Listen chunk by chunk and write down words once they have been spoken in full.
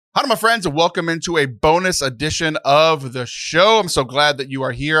Hi, my friends, and welcome into a bonus edition of the show. I'm so glad that you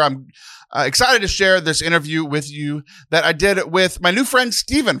are here. I'm excited to share this interview with you that I did with my new friend,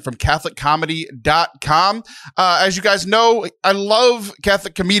 Steven from CatholicComedy.com. As you guys know, I love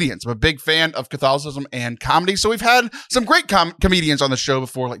Catholic comedians. I'm a big fan of Catholicism and comedy. So we've had some great comedians on the show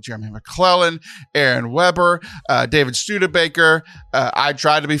before, like Jeremy McClellan, Aaron Weber, David Studebaker. I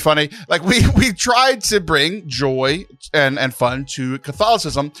tried to be funny. Like we tried to bring joy and fun to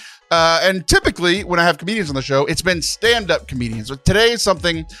Catholicism. And typically when I have comedians on the show, it's been stand-up comedians. But today is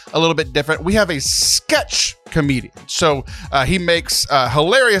something a little bit different. We have a sketch comedian. So he makes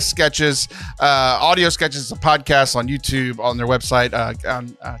hilarious sketches, audio sketches, a podcast on YouTube, on their website, on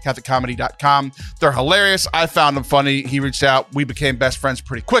CatholicComedy.com. They're hilarious. I found them funny. He reached out. We became best friends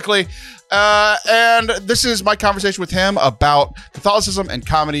pretty quickly. And this is my conversation with him about Catholicism and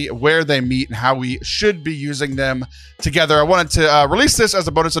comedy, where they meet and how we should be using them together. I wanted to release this as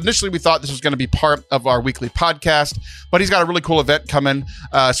a bonus. Initially, we thought this was going to be part of our weekly podcast, but he's got a really cool event coming,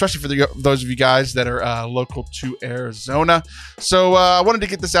 especially for those of you guys that are local to Arizona. So I wanted to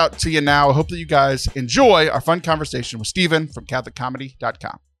get this out to you now. I hope that you guys enjoy our fun conversation with Steven from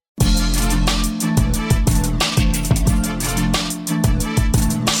CatholicComedy.com.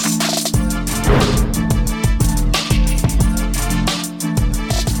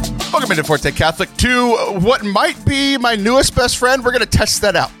 Welcome into Forte Catholic to what might be my newest best friend. We're going to test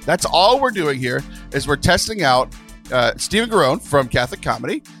that out. That's all we're doing here is we're testing out Steven Garone from Catholic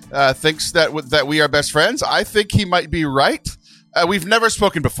Comedy. Thinks that we are best friends. I think he might be right. We've never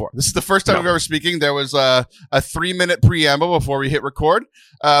spoken before. This is the first time we've ever speaking. There was a 3-minute preamble before we hit record.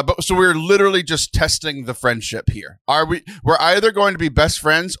 So we're literally just testing the friendship here. We're either going to be best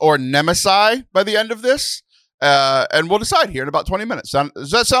friends or nemesis by the end of this. And we'll decide here in about 20 minutes.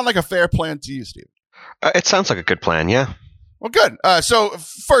 Does that sound like a fair plan to you, Steve? It sounds like a good plan, yeah. Well, good. So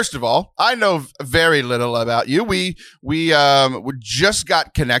first of all, I know very little about you. We just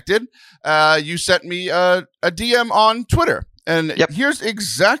got connected. You sent me a DM on Twitter, and Here's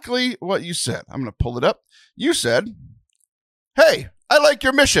exactly what you said. I'm going to pull it up. You said, "Hey, I like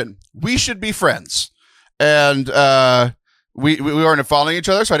your mission. We should be friends." And we weren't following each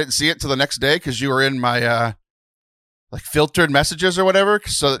other, so I didn't see it till the next day because you were in my like filtered messages or whatever.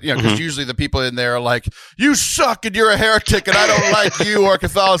 So, because usually the people in there are like, "You suck and you're a heretic and I don't like you or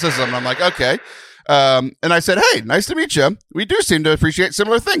Catholicism." And I'm like, okay. And I said, "Hey, nice to meet you. We do seem to appreciate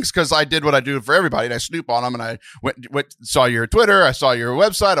similar things," because I did what I do for everybody. And I snoop on them, and I went saw your Twitter. I saw your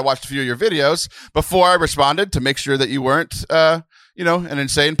website. I watched a few of your videos before I responded to make sure that you weren't, an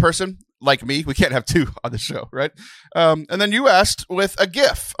insane person like me. We can't have two on the show, right? And then you asked with a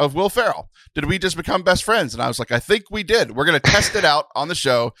GIF of Will Ferrell, "Did we just become best friends?" And I was like, "I think we did. We're going to test it out on the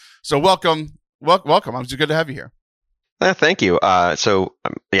show." So welcome. I'm just good to have you here. Thank you. I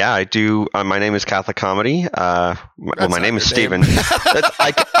do. My name is Catholic Comedy. My name is Steven.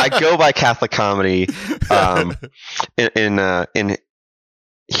 I go by Catholic Comedy in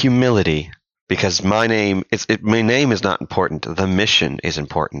humility. Because my name is not important. The mission is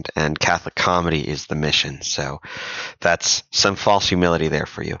important, and Catholic Comedy is the mission. So that's some false humility there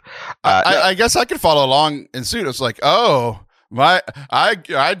for you. I guess I could follow along in suit. It's like, I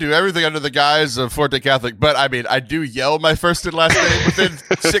do everything under the guise of Forte Catholic, but I mean, I do yell my first and last name within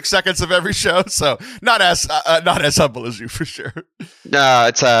 6 seconds of every show. So not as humble as you for sure. No,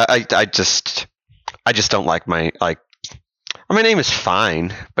 it's I just don't like my like. My name is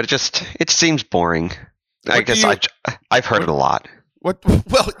fine, but it seems boring. I guess I've heard it a lot. What?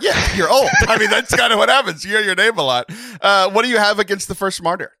 Well, yeah, you're old. I mean, that's kind of what happens. You hear your name a lot. What do you have against the first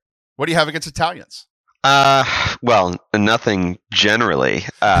martyr? What do you have against Italians? Well, nothing generally.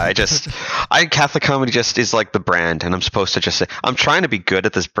 Catholic Comedy just is like the brand, and I'm supposed to just say I'm trying to be good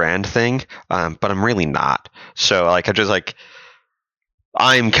at this brand thing, but I'm really not. So I'm just like.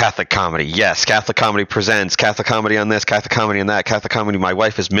 I'm Catholic Comedy. Yes, Catholic Comedy presents Catholic Comedy on this, Catholic Comedy on that, Catholic Comedy. My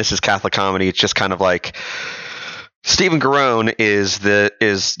wife is Mrs. Catholic Comedy. It's just kind of like Steven Garone is the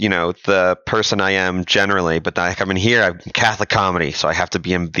person I am generally, but I'm here. I'm Catholic Comedy, so I have to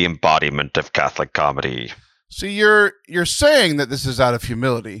be in the embodiment of Catholic Comedy. So you're saying that this is out of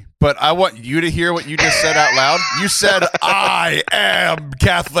humility, but I want you to hear what you just said out loud. You said, "I am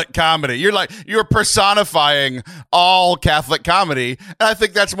Catholic Comedy." You're personifying all Catholic comedy, and I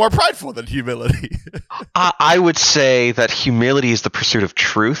think that's more prideful than humility. I would say that humility is the pursuit of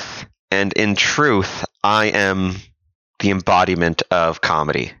truth, and in truth, I am the embodiment of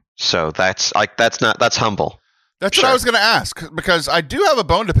comedy. So that's humble. That's what I was going to ask, because I do have a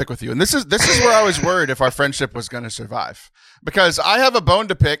bone to pick with you. And this is where I was worried if our friendship was going to survive, because I have a bone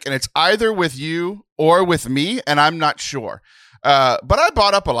to pick, and it's either with you or with me, and I'm not sure. But I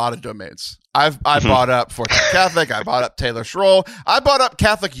bought up a lot of domains. I bought up Forte Catholic. I bought up Taylor Schroll. I bought up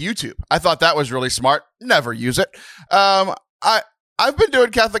Catholic YouTube. I thought that was really smart. Never use it. I've been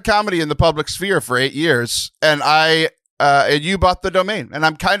doing Catholic comedy in the public sphere for 8 years, and and you bought the domain, and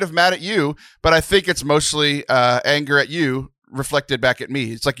I'm kind of mad at you, but I think it's mostly anger at you reflected back at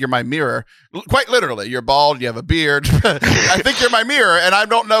me. It's like you're my mirror. Quite literally. You're bald, you have a beard. I think you're my mirror, and I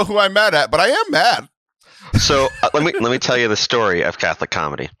don't know who I'm mad at, but I am mad. So let me tell you the story of Catholic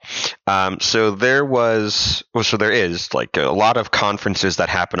comedy. So there is like a lot of conferences that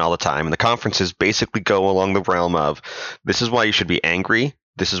happen all the time, and the conferences basically go along the realm of this is why you should be angry,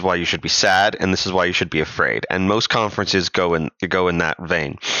 this is why you should be sad, and this is why you should be afraid. And most conferences go in that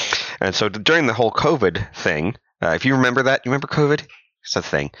vein. And so during the whole COVID thing, if you remember that, you remember COVID? It's a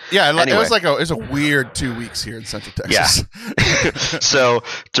thing. Yeah, anyway. It was a weird 2 weeks here in Central Texas. Yeah. So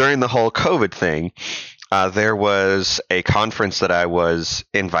during the whole COVID thing, there was a conference that I was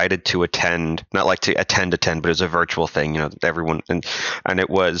invited to attend, not like to attend, but it was a virtual thing, everyone, and it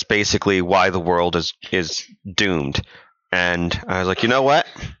was basically why the world is doomed. And I was like, you know what?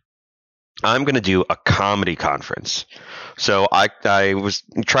 I'm going to do a comedy conference. So I was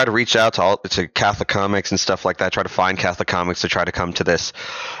try to reach out to Catholic comics and stuff like that, try to find Catholic comics to try to come to this.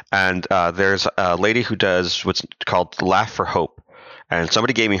 And there's a lady who does what's called Laugh for Hope. And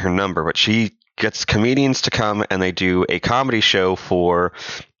somebody gave me her number, but she gets comedians to come and they do a comedy show for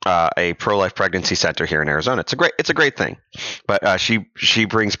a pro-life pregnancy center here in Arizona. It's a great thing. But she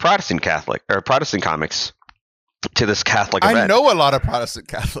brings Protestant comics to this Catholic event. I know a lot of Protestant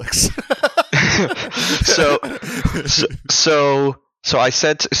Catholics. So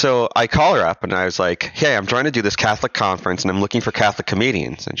I call her up and I was like, hey, I'm trying to do this Catholic conference and I'm looking for Catholic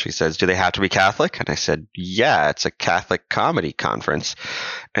comedians. And she says, do they have to be Catholic? And I said, yeah, it's a Catholic comedy conference.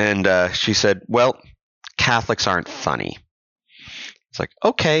 And she said, well, Catholics aren't funny. It's like,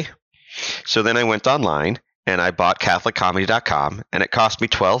 okay. So then I went online and I bought CatholicComedy.com, and it cost me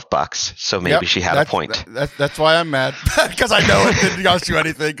 $12. So maybe she had a point. That's why I'm mad, because I know it didn't cost you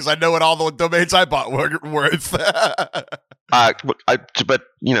anything. Because I know what all the domains I bought were worth. But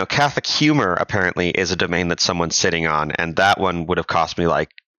Catholic Humor apparently is a domain that someone's sitting on, and that one would have cost me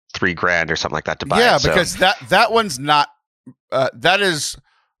like $3,000 or something like that to buy. Yeah, because that one's not. That is.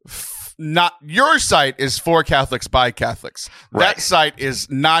 Not your site is for Catholics by Catholics. Right. That site is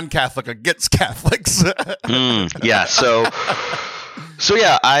non-Catholic against Catholics. Yeah. So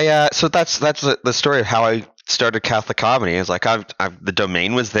yeah. So that's the story of how I started Catholic comedy. It's like the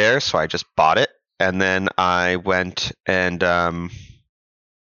domain was there, so I just bought it, and then I went and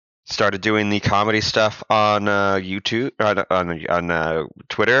started doing the comedy stuff on YouTube, on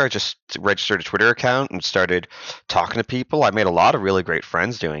Twitter. I just registered a Twitter account and started talking to people. I made a lot of really great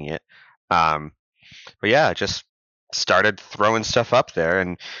friends doing it. But yeah, I just started throwing stuff up there,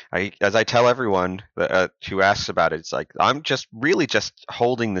 and as I tell everyone who asks about it, it's like I'm just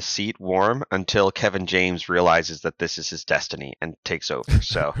holding the seat warm until Kevin James realizes that this is his destiny and takes over.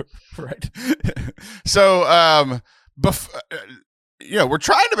 So right. So we're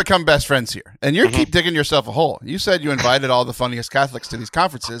trying to become best friends here, and you keep digging yourself a hole. You said you invited all the funniest Catholics to these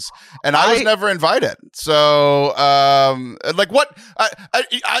conferences, and I was never invited. So, what?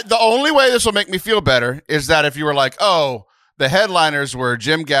 The only way this will make me feel better is that if you were like, oh, the headliners were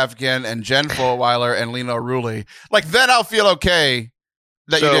Jim Gaffigan and Jen Fulwiler and Lino Rulli, like then I'll feel okay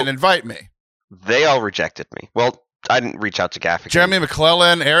that you didn't invite me. They all rejected me. Well, I didn't reach out to Gaffigan. Jeremy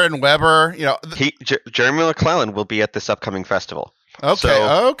McClellan, Aaron Weber, Jeremy McClellan will be at this upcoming festival.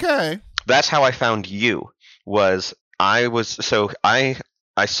 Okay. That's how I found you. I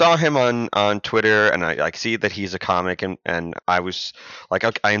saw him on Twitter, and I see that he's a comic, and I was like,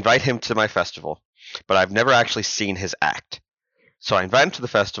 okay, I invite him to my festival, but I've never actually seen his act. So I invite him to the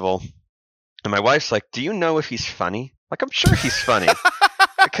festival, and my wife's like, do you know if he's funny? Like, I'm sure he's funny.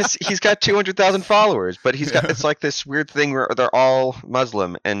 Because he's got 200,000 followers, but it's like this weird thing where they're all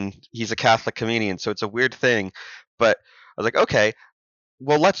Muslim, and he's a Catholic comedian, so it's a weird thing. But I was like, okay,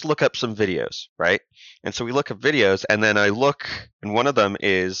 well, let's look up some videos, right? And so we look up videos, and then I look, and one of them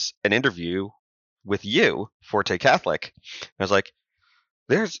is an interview with you, Forte Catholic. And I was like,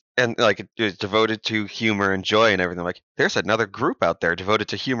 it was devoted to humor and joy and everything. I'm like, there's another group out there devoted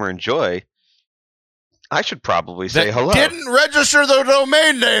to humor and joy. I should probably say hello. Didn't register the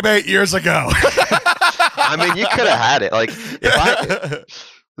domain name 8 years ago. I mean, you could have had it. Like,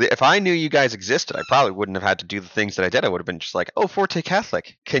 if I knew you guys existed, I probably wouldn't have had to do the things that I did. I would have been just like, oh, Forte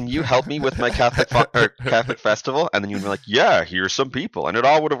Catholic, can you help me with my Catholic festival? And then you'd be like, yeah, here's some people. And it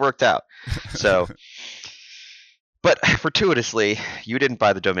all would have worked out. So, but fortuitously, you didn't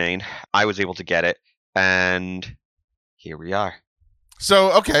buy the domain. I was able to get it. And here we are.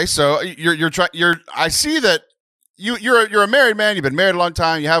 So okay, so you're trying. I see that you're a married man. You've been married a long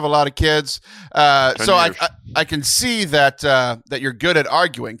time. You have a lot of kids. So I can see that that you're good at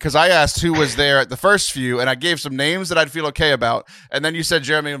arguing, because I asked who was there at the first few, and I gave some names that I'd feel okay about, and then you said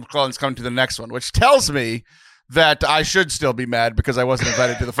Jeremy McClellan's coming to the next one, which tells me that I should still be mad because I wasn't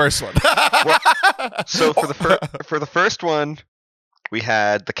invited to the first one. Well, so for the first one, we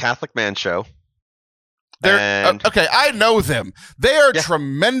had the Catholic Man Show. Okay, I know them. They are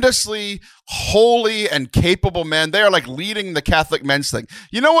tremendously holy and capable men. They are like leading the Catholic men's thing.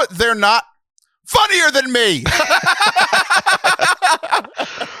 You know what? They're not funnier than me.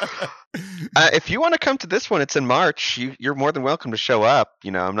 If you want to come to this one, it's in March. You're more than welcome to show up. You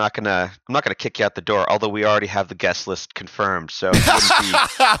know, I'm not gonna kick you out the door. Although we already have the guest list confirmed, so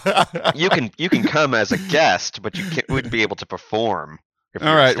you can come as a guest, but you wouldn't be able to perform.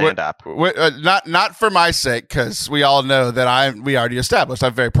 All right, not for my sake, because we all know that we already established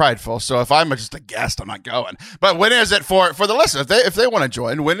I'm very prideful. So if I'm just a guest, I'm not going. But when is it for the listeners? If they want to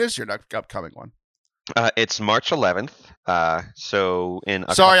join, when is your next upcoming one? It's March 11th. So in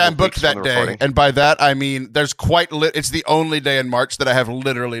I'm booked that day, and by that I mean there's it's the only day in March that I have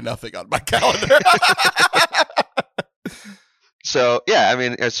literally nothing on my calendar. So yeah, I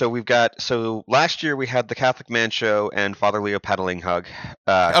mean, so last year we had the Catholic Man Show and Father Leo Paddling Hug.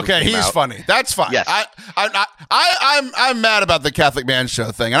 Okay, he's funny. That's fine. Yes. I'm mad about the Catholic Man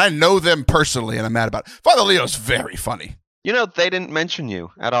Show thing, and I know them personally, and I'm mad about it. Father Leo's very funny. You know, they didn't mention you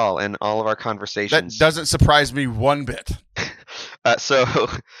at all in all of our conversations. That doesn't surprise me one bit. And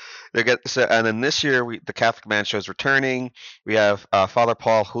then this year, the Catholic Man Show is returning. We have Father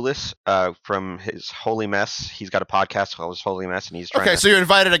Paul Hulis from his Holy Mess. He's got a podcast called his Holy Mess, and he's trying. Okay, so you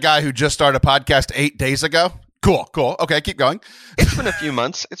invited a guy who just started a podcast 8 days ago. Cool. Okay, keep going. It's been a few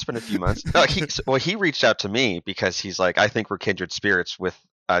months. He reached out to me because he's like, I think we're kindred spirits with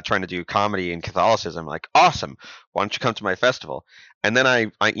trying to do comedy and Catholicism. I'm like, awesome. Why don't you come to my festival? And then I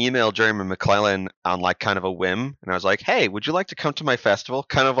emailed Jeremy McClellan on like kind of a whim, and I was like, hey, would you like to come to my festival?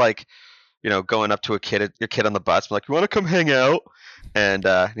 Kind of like, you know, going up to your kid on the bus. I'm like, you want to come hang out? And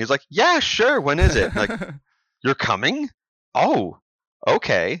he's like, yeah, sure. When is it? Like, you're coming? Oh,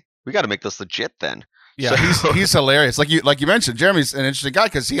 okay. We got to make this legit then. Yeah, he's hilarious. Like you mentioned, Jeremy's an interesting guy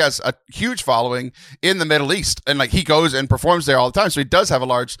because he has a huge following in the Middle East, and like he goes and performs there all the time. So he does have a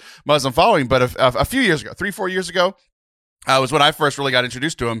large Muslim following. But a few years ago, 3-4 years ago, was when I first really got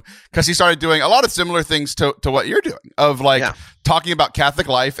introduced to him, because he started doing a lot of similar things to what you're doing, of like talking about Catholic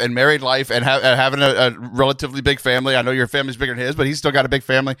life and married life and having a relatively big family. I know your family's bigger than his, but he's still got a big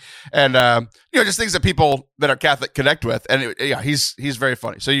family, and just things that people that are Catholic connect with. And he's very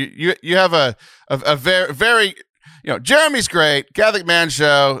funny. So you have a very, very, Jeremy's great, Catholic Man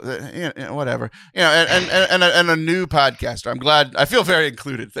Show, whatever, and a new podcaster. I'm glad. I feel very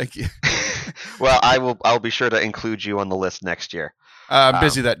included. Thank you. Well, I'll be sure to include you on the list next year. I'm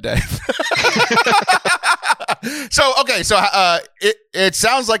busy that day. So it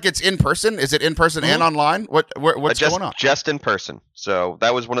sounds like it's in person. Is it in person and online? What's going on? Just in person. So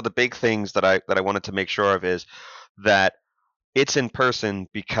that was one of the big things that I wanted to make sure of, is that it's in person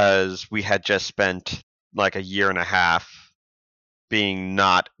because we had just spent like a year and a half being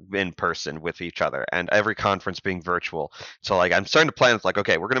not in person with each other, and every conference being virtual. So like I'm starting to plan. It's like,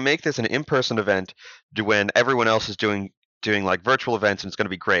 okay, we're gonna make this an in-person event when everyone else is doing like virtual events, and it's gonna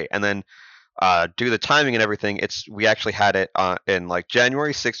be great. And then do the timing and everything. We actually had it in like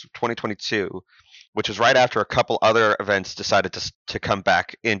January 6th, 2022, which was right after a couple other events decided to come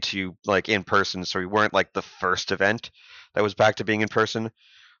back into like in person. So we weren't like the first event that was back to being in person,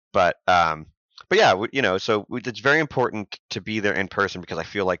 but yeah, so it's very important to be there in person, because I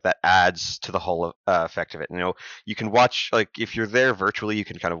feel like that adds to the whole effect of it. You can watch, like if you're there virtually, you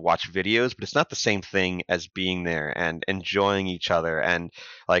can kind of watch videos, but it's not the same thing as being there and enjoying each other and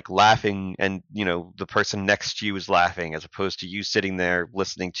like laughing, and the person next to you is laughing, as opposed to you sitting there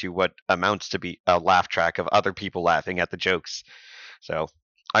listening to what amounts to be a laugh track of other people laughing at the jokes. So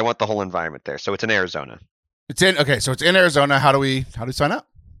I want the whole environment there. So it's in Arizona. So it's in Arizona. How do we sign up?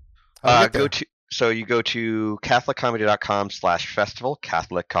 You go to catholiccomedy.com/festival,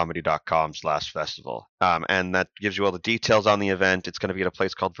 catholiccomedy.com/festival. And that gives you all the details on the event. It's going to be at a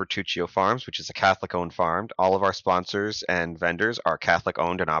place called Vertuccio Farms, which is a Catholic-owned farm. All of our sponsors and vendors are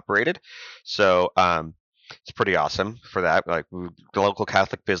Catholic-owned and operated. So it's pretty awesome for that. Like the local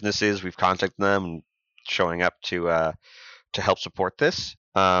Catholic businesses, we've contacted them and showing up to help support this.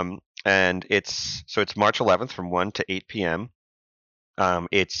 And it's March 11th from 1 to 8 p.m.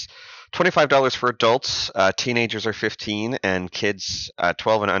 It's $25 for adults. Teenagers are 15, and kids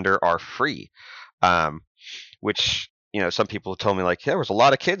 12 and under are free. Which some people told me like, yeah, there was a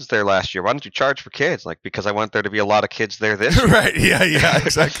lot of kids there last year. Why don't you charge for kids? Like, because I want there to be a lot of kids there this year. Right. Yeah,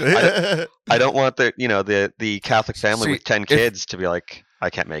 exactly. I don't want the Catholic family See, with 10 kids to be like, I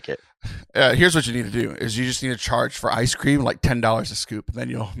can't make it. Here's what you need to do: is you just need to charge for ice cream like $10 a scoop, and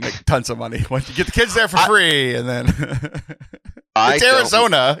then you'll make tons of money. Once you get the kids there for free, and then it's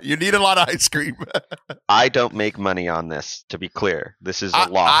Arizona, you need a lot of ice cream. I don't make money on this. To be clear, this is a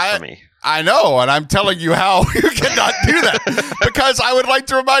loss for me. I know, and I'm telling you how you cannot do that, because I would like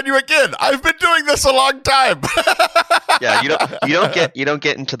to remind you again. I've been doing this a long time. Yeah, you don't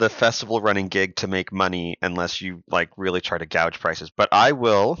get into the festival running gig to make money unless you like really try to gouge prices. But I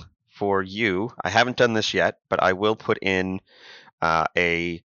will. For you, I haven't done this yet, but I will put in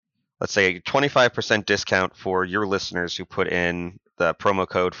let's say a 25% discount for your listeners who put in the promo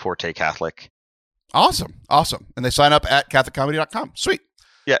code Forte Catholic. Awesome. And they sign up at CatholicComedy.com. Sweet.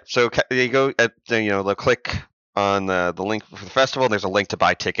 Yeah, so they go at they'll click on the link for the festival. There's a link to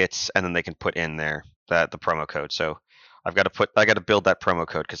buy tickets, and then they can put in there the promo code. So I got to build that promo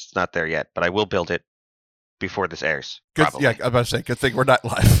code because it's not there yet, but I will build it before this airs. Good, yeah, I'm about to say, good thing we're not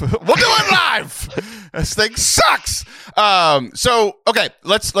live. We'll do it live. This thing sucks. So okay,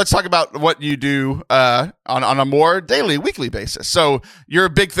 let's talk about what you do on a more daily, weekly basis. So your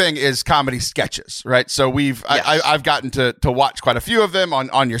big thing is comedy sketches, right? So yes. I've gotten to watch quite a few of them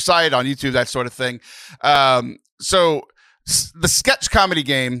on your site, on YouTube, that sort of thing. So the sketch comedy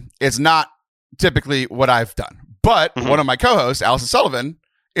game is not typically what I've done, but one of my co-hosts, Allison Sullivan,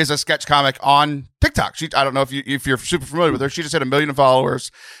 is a sketch comic on TikTok. I don't know if you're super familiar with her. She just hit 1 million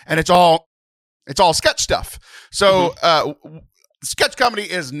followers, and it's all sketch stuff. So sketch comedy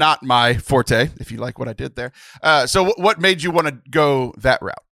is not my forte, if you like what I did there. So what made you want to go that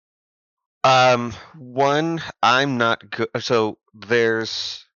route? One, I'm not good. So I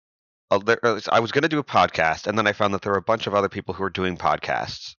was going to do a podcast, and then I found that there were a bunch of other people who were doing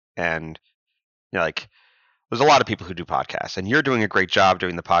podcasts, and like, there's a lot of people who do podcasts, and you're doing a great job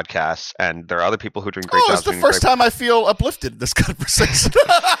doing the podcasts, and there are other people who are doing great jobs. It's the first time I feel uplifted in this conversation.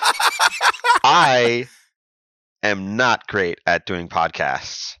 I am not great at doing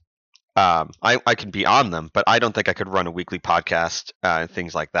podcasts. I can be on them, but I don't think I could run a weekly podcast and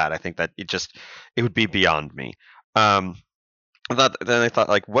things like that. I think that it would be beyond me. Then I thought,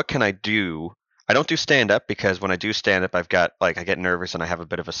 like, what can I do? I don't do stand-up because when I do stand-up, I get nervous and I have a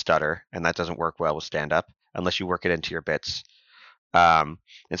bit of a stutter, and that doesn't work well with stand-up unless you work it into your bits. And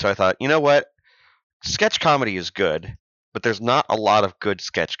so I thought, you know what? Sketch comedy is good, but there's not a lot of good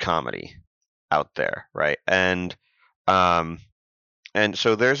sketch comedy out there, right? And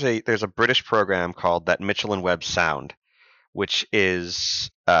so there's a British program called That Mitchell and Webb Sound, which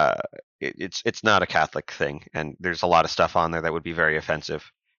is it's not a Catholic thing, and there's a lot of stuff on there that would be very offensive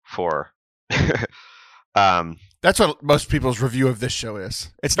for. That's what most people's review of this show is.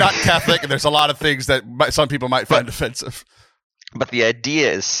 It's not Catholic, and there's a lot of things that some people might find offensive. But the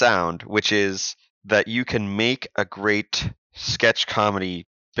idea is sound, which is that you can make a great sketch comedy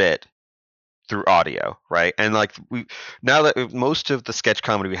bit through audio, right? And like now that most of the sketch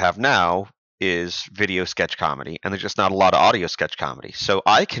comedy we have now is video sketch comedy, and there's just not a lot of audio sketch comedy. So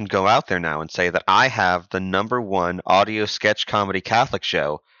I can go out there now and say that I have the #1 audio sketch comedy Catholic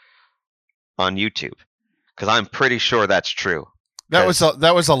show on YouTube, because I'm pretty sure that's true. That was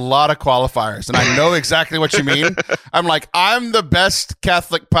a lot of qualifiers, and I know exactly what you mean. I'm the best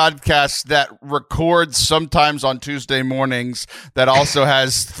Catholic podcast that records sometimes on Tuesday mornings, that also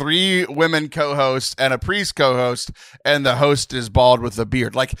has 3 women co-hosts and a priest co-host, and the host is bald with a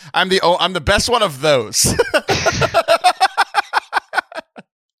beard. Like, I'm the best one of those.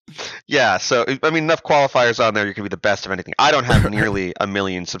 Yeah, so I mean, enough qualifiers on there, you can be the best of anything. I don't have nearly 1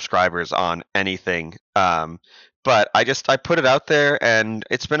 million subscribers on anything, but I put it out there, and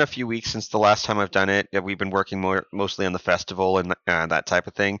it's been a few weeks since the last time I've done it. We've been working mostly on the festival and that type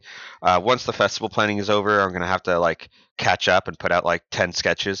of thing. Once the festival planning is over, I'm gonna have to catch up and put out 10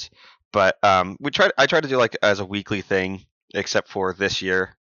 sketches. But I tried to do as a weekly thing, except for this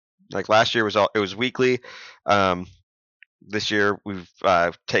year. Last year it was weekly. This year we've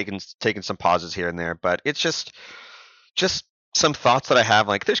taken some pauses here and there, but it's just some thoughts that I have.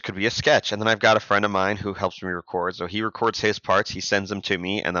 This could be a sketch, and then I've got a friend of mine who helps me record. So he records his parts, he sends them to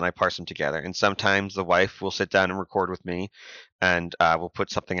me, and then I parse them together. And sometimes the wife will sit down and record with me, and we'll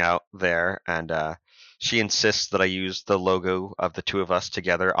put something out there. And she insists that I use the logo of the 2 of us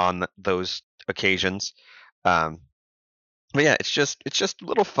together on those occasions. But yeah, it's just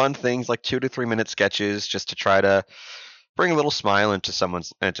little fun things, 2 to 3 minute sketches, just to try to bring a little smile into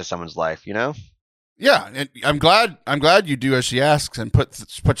someone's life, you know? Yeah, and I'm glad you do as she asks and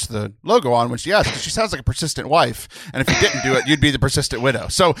puts the logo on when she asks, because she sounds like a persistent wife. And if you didn't do it, you'd be the persistent widow.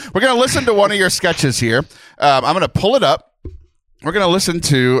 So we're going to listen to one of your sketches here. I'm going to pull it up. We're going to listen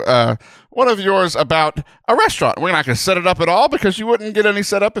to one of yours about a restaurant. We're not going to set it up at all because you wouldn't get any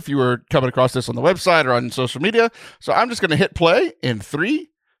set up if you were coming across this on the website or on social media. So I'm just going to hit play in 3,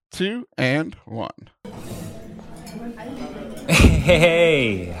 2, and 1.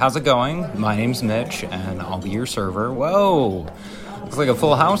 Hey, how's it going? My name's Mitch, and I'll be your server. Whoa, looks like a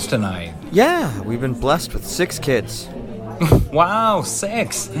full house tonight. Yeah, we've been blessed with 6 kids. Wow,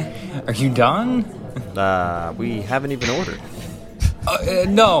 6. Are you done? We haven't even ordered.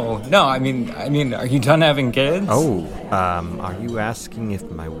 No. I mean, are you done having kids? Oh, are you asking if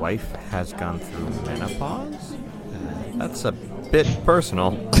my wife has gone through menopause? That's a bit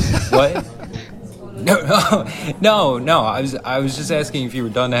personal. What? No. I was just asking if you were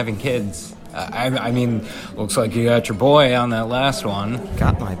done having kids. I mean, looks like you got your boy on that last one.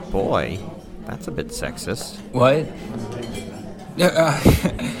 Got my boy? That's a bit sexist. What?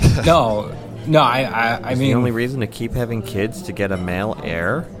 No. I mean, the only reason to keep having kids to get a male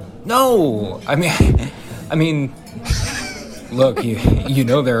heir? No. I mean. Look, you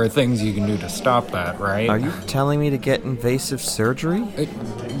know there are things you can do to stop that, right? Are you telling me to get invasive surgery?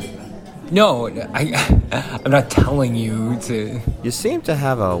 No, I'm not telling you to... You seem to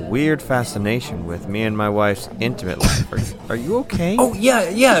have a weird fascination with me and my wife's intimate life. Are you okay? Oh,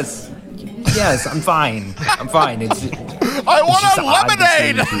 yes, I'm fine. It's I want a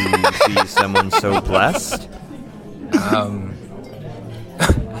lemonade! To see someone so blessed? I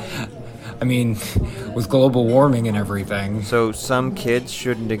mean, with global warming and everything. So some kids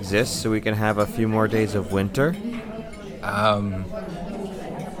shouldn't exist so we can have a few more days of winter?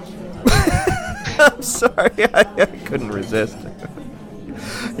 I'm sorry, I couldn't resist.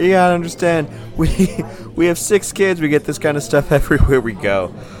 You gotta understand, we have 6 kids, we get this kind of stuff everywhere we go.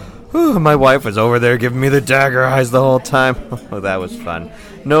 Whew, my wife was over there giving me the dagger eyes the whole time. Oh, that was fun.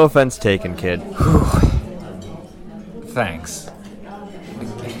 No offense taken, kid. Thanks.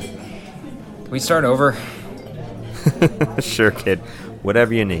 Can we start over? Sure, kid.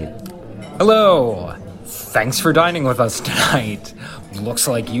 Whatever you need. Hello. Thanks for dining with us tonight. Looks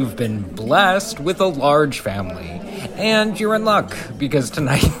like you've been blessed with a large family. And you're in luck, because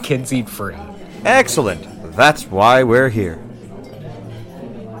tonight kids eat free. Excellent. That's why we're here.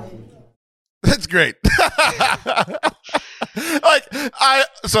 That's great.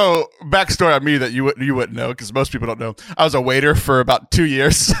 So backstory on me that you wouldn't know, because most people don't know. I was a waiter for about 2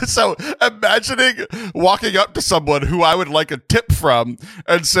 years. So imagining walking up to someone who I would like a tip from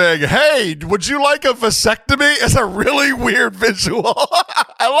and saying, "Hey, would you like a vasectomy?" is a really weird visual.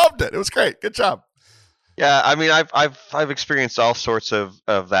 I loved it. It was great. Good job. Yeah, I mean, I've experienced all sorts of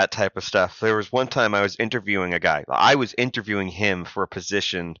that type of stuff. There was one time I was interviewing a guy. I was interviewing him for a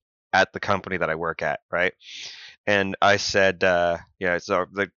position at the company that I work at, right? And I said, so I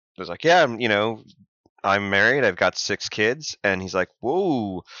was like, yeah, I'm married. I've got 6 kids. And he's like,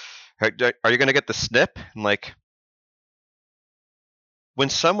 whoa, are you going to get the snip? And like, when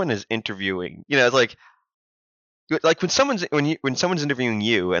someone is interviewing, it's like when someone's interviewing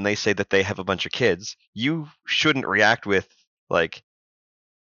you and they say that they have a bunch of kids, you shouldn't react with like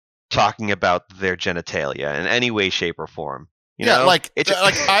talking about their genitalia in any way, shape, or form.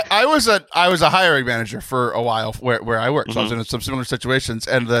 I was a hiring manager for a while where I worked. So I was in some similar situations,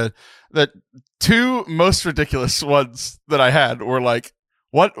 and the 2 most ridiculous ones that I had were like,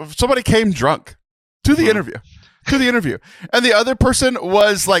 what, somebody came drunk to the interview. And the other person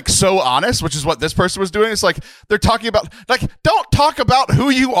was like so honest, which is what this person was doing. It's like they're talking about, like, don't talk about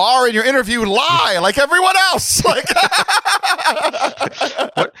who you are in your interview, lie like everyone else. Like,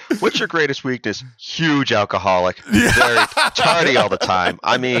 what's your greatest weakness? Huge alcoholic, very tardy all the time.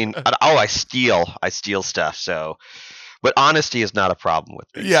 I mean, I steal stuff. So, but honesty is not a problem with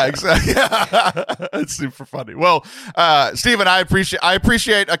me. Yeah, exactly. It's super funny. Well, Steven, I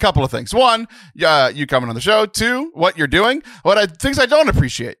appreciate a couple of things. One, you coming on the show. 2, what you're doing. Things I don't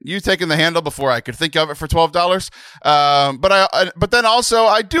appreciate. You taking the handle before I could think of it for $12. But then also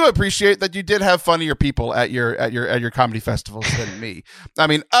I do appreciate that you did have funnier people at your comedy festivals than me. I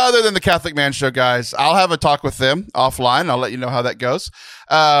mean, other than the Catholic Man Show guys, I'll have a talk with them offline. I'll let you know how that goes.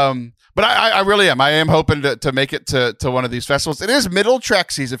 But I really am. I am hoping to make it to one of these festivals. It is middle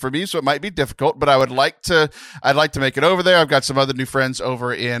track season for me, so it might be difficult, but I'd like to make it over there. I've got some other new friends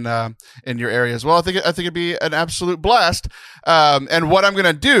over in your area as well. I think it'd be an absolute blast. And what I'm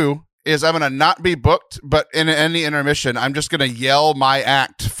gonna do is I'm gonna not be booked, but in any intermission, I'm just gonna yell my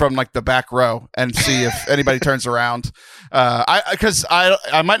act from like the back row and see if anybody turns around. Because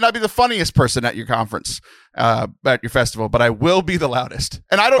I might not be the funniest person at your conference, at your festival, but I will be the loudest,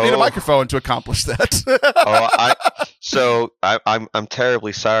 and I don't need a microphone to accomplish that. I'm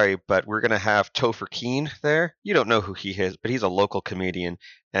terribly sorry, but we're gonna have Topher Keane there. You don't know who he is, but he's a local comedian,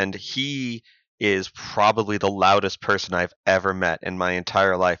 and he is probably the loudest person I've ever met in my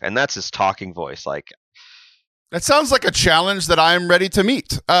entire life, and that's his talking voice. Like, that sounds like a challenge that I'm ready to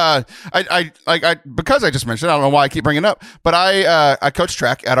meet. Because I just mentioned, I don't know why I keep bringing it up, but I coach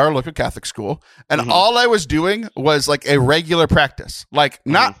track at our local Catholic school, and all I was doing was like a regular practice, like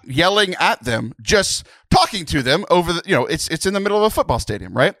not yelling at them, just talking to them over the, it's in the middle of a football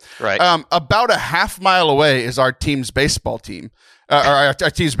stadium, right? Right. About a half mile away is our team's baseball team. Our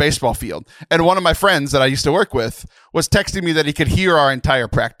team's baseball field. And one of my friends that I used to work with was texting me that he could hear our entire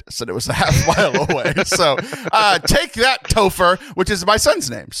practice, and it was a half mile away. So take that, Topher, which is my son's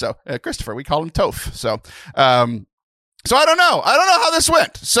name. So Christopher, we call him Toph. So I don't know. I don't know how this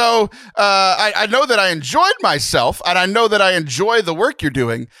went. So I know that I enjoyed myself, and I know that I enjoy the work you're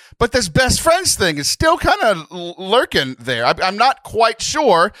doing, but this best friends thing is still kind of lurking there. I'm not quite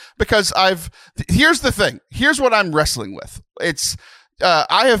sure, because here's the thing. Here's what I'm wrestling with. It's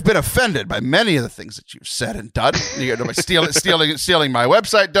I have been offended by many of the things that you've said and done. You know, stealing my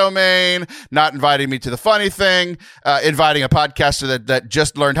website domain, not inviting me to the funny thing, inviting a podcaster that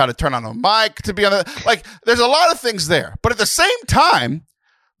just learned how to turn on a mic to be on the, like, there's a lot of things there. But at the same time,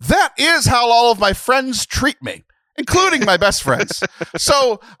 that is how all of my friends treat me, including my best friends.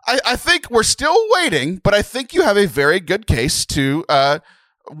 So I think we're still waiting, but I think you have a very good case to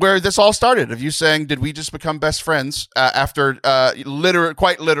where this all started, of you saying, did we just become best friends after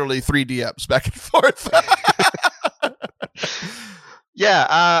quite literally 3 DMs back and forth? Yeah,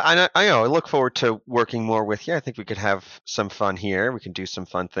 I know. I look forward to working more with you. I think we could have some fun here. We can do some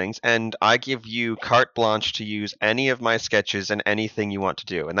fun things. And I give you carte blanche to use any of my sketches and anything you want to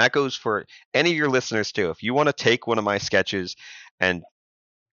do. And that goes for any of your listeners too. If you want to take one of my sketches and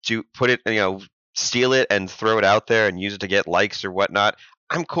put it, steal it and throw it out there and use it to get likes or whatnot,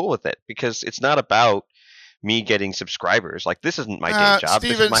 I'm cool with it, because it's not about me getting subscribers. Like, this isn't my day job.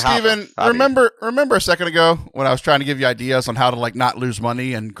 This is my hobby. Remember a second ago when I was trying to give you ideas on how to, like, not lose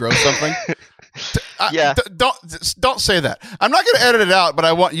money and grow something? Yeah. Don't say that. I'm not going to edit it out, but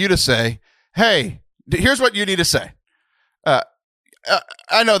I want you to say, hey, here's what you need to say.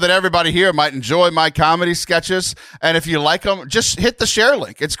 I know that everybody here might enjoy my comedy sketches, and if you like them, just hit the share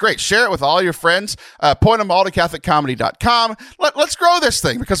link. It's great. Share it with all your friends. Point them all to CatholicComedy.com. Let's grow this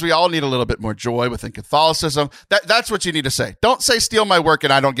thing, because we all need a little bit more joy within Catholicism. That's what you need to say. Don't say steal my work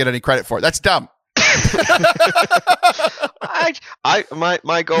and I don't get any credit for it. That's dumb. My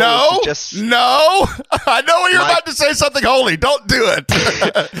goal is to just... No! I know you're about to say something holy. Don't do it.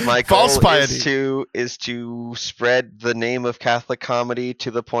 My goal is to spread the name of Catholic comedy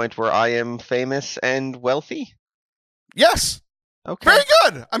to the point where I am famous and wealthy. Yes. Okay. Very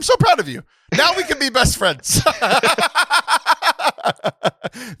good. I'm so proud of you. Now we can be best friends.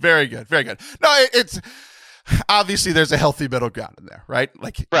 Very good. Very good. No, it's... Obviously, there's a healthy middle ground in there, right?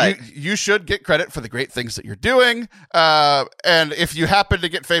 Like, right. You should get credit for the great things that you're doing, and if you happen to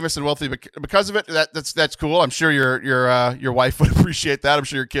get famous and wealthy because of it, that's cool. I'm sure your wife would appreciate that. I'm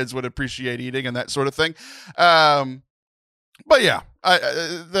sure your kids would appreciate eating and that sort of thing. But yeah,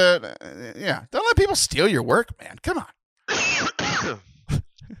 don't let people steal your work, man. Come on.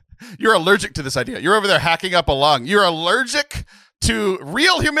 You're allergic to this idea. You're over there hacking up a lung. You're allergic to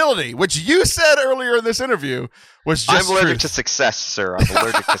real humility, which you said earlier in this interview was just I'm allergic truth. To success, sir. I'm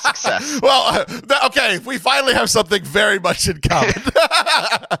allergic to success. Well, okay, we finally have something very much in common.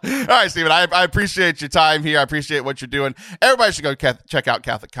 All right, Stephen, I appreciate your time here. I appreciate what you're doing. Everybody should go check out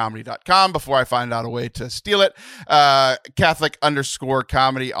CatholicComedy.com before I find out a way to steal it.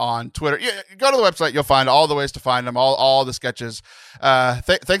 Catholic_comedy on Twitter. Yeah, go to the website. You'll find all the ways to find them, all the sketches.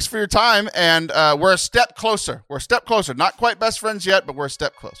 Thanks for your time, and we're a step closer. We're a step closer. Not quite best friends yet, but we're a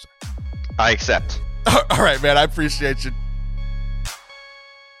step closer. I accept. All right, man. I appreciate you.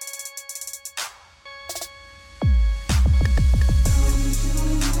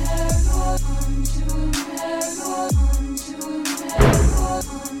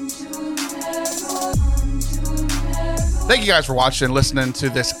 Thank you guys for watching and listening to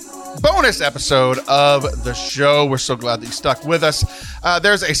this bonus episode of the show. We're so glad that you stuck with us.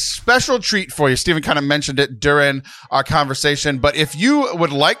 There's a special treat for you. Stephen kind of mentioned it during our conversation, but if you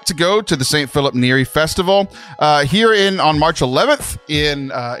would like to go to the St. Philip Neri Festival here on March 11th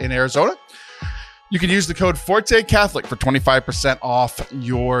in Arizona, You can use the code Forte Catholic for 25% off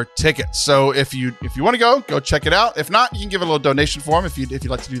your ticket. So if you want to go check it out. If not, you can give a little donation for them if you'd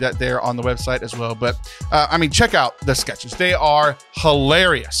like to do that there on the website as well. But check out the sketches. They are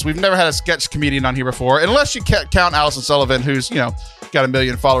hilarious. We've never had a sketch comedian on here before, unless you count Allison Sullivan, who's got 1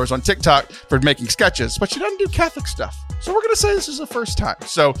 million followers on TikTok for making sketches, but she doesn't do Catholic stuff. So we're going to say this is the first time.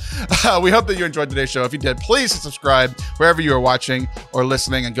 So we hope that you enjoyed today's show. If you did, please subscribe wherever you are watching or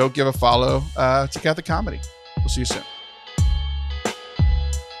listening, and go give a follow to Catholic Comedy. We'll see you soon.